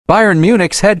Bayern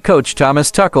Munich's head coach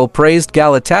Thomas Tuchel praised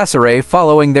Galatasaray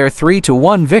following their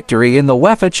 3-1 victory in the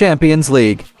UEFA Champions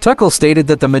League. Tuchel stated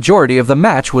that the majority of the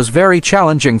match was very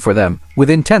challenging for them, with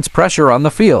intense pressure on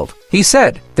the field. He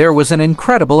said, "There was an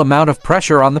incredible amount of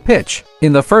pressure on the pitch.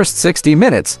 In the first 60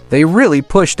 minutes, they really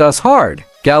pushed us hard."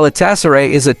 Galatasaray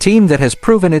is a team that has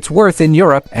proven its worth in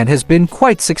Europe and has been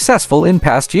quite successful in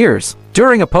past years.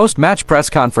 During a post-match press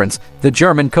conference, the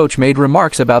German coach made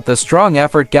remarks about the strong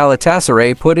effort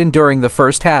Galatasaray put in during the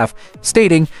first half,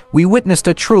 stating, "We witnessed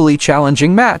a truly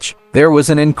challenging match. There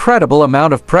was an incredible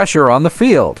amount of pressure on the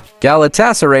field.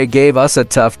 Galatasaray gave us a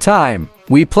tough time.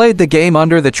 We played the game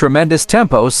under the tremendous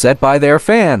tempo set by their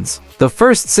fans. The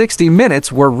first 60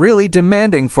 minutes were really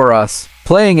demanding for us.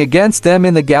 Playing against them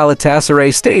in the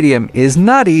Galatasaray Stadium is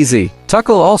not easy."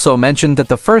 Tuchel also mentioned that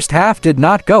the first half did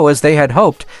not go as they had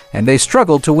hoped, and they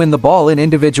struggled to win the ball in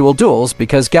individual duels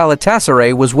because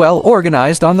Galatasaray was well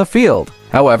organized on the field.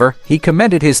 However, he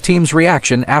commended his team's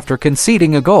reaction after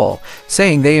conceding a goal,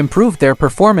 saying they improved their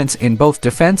performance in both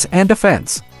defense and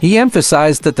offense. He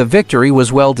emphasized that the victory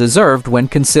was well-deserved when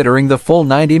considering the full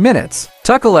 90 minutes.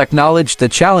 Tuchel acknowledged the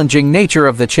challenging nature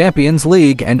of the Champions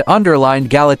League and underlined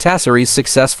Galatasaray's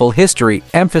successful history,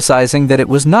 emphasizing that it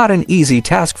was not an easy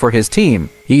task for his team.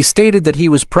 He stated that he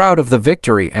was proud of the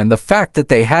victory and the fact that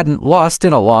they hadn't lost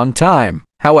in a long time.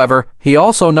 However, he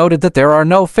also noted that there are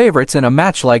no favorites in a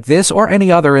match like this or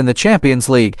any other in the Champions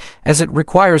League, as it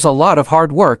requires a lot of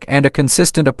hard work and a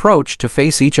consistent approach to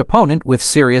face each opponent with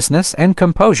seriousness and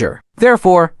composure.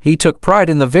 Therefore, he took pride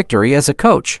in the victory as a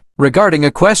coach. Regarding a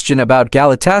question about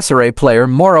Galatasaray player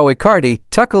Mauro Icardi,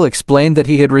 Tuchel explained that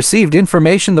he had received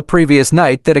information the previous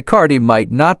night that Icardi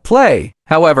might not play.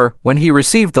 However, when he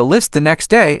received the list the next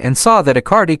day and saw that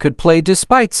Icardi could play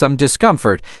despite some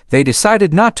discomfort, they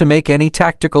decided not to make any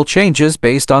tactical changes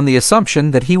based on the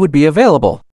assumption that he would be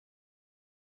available.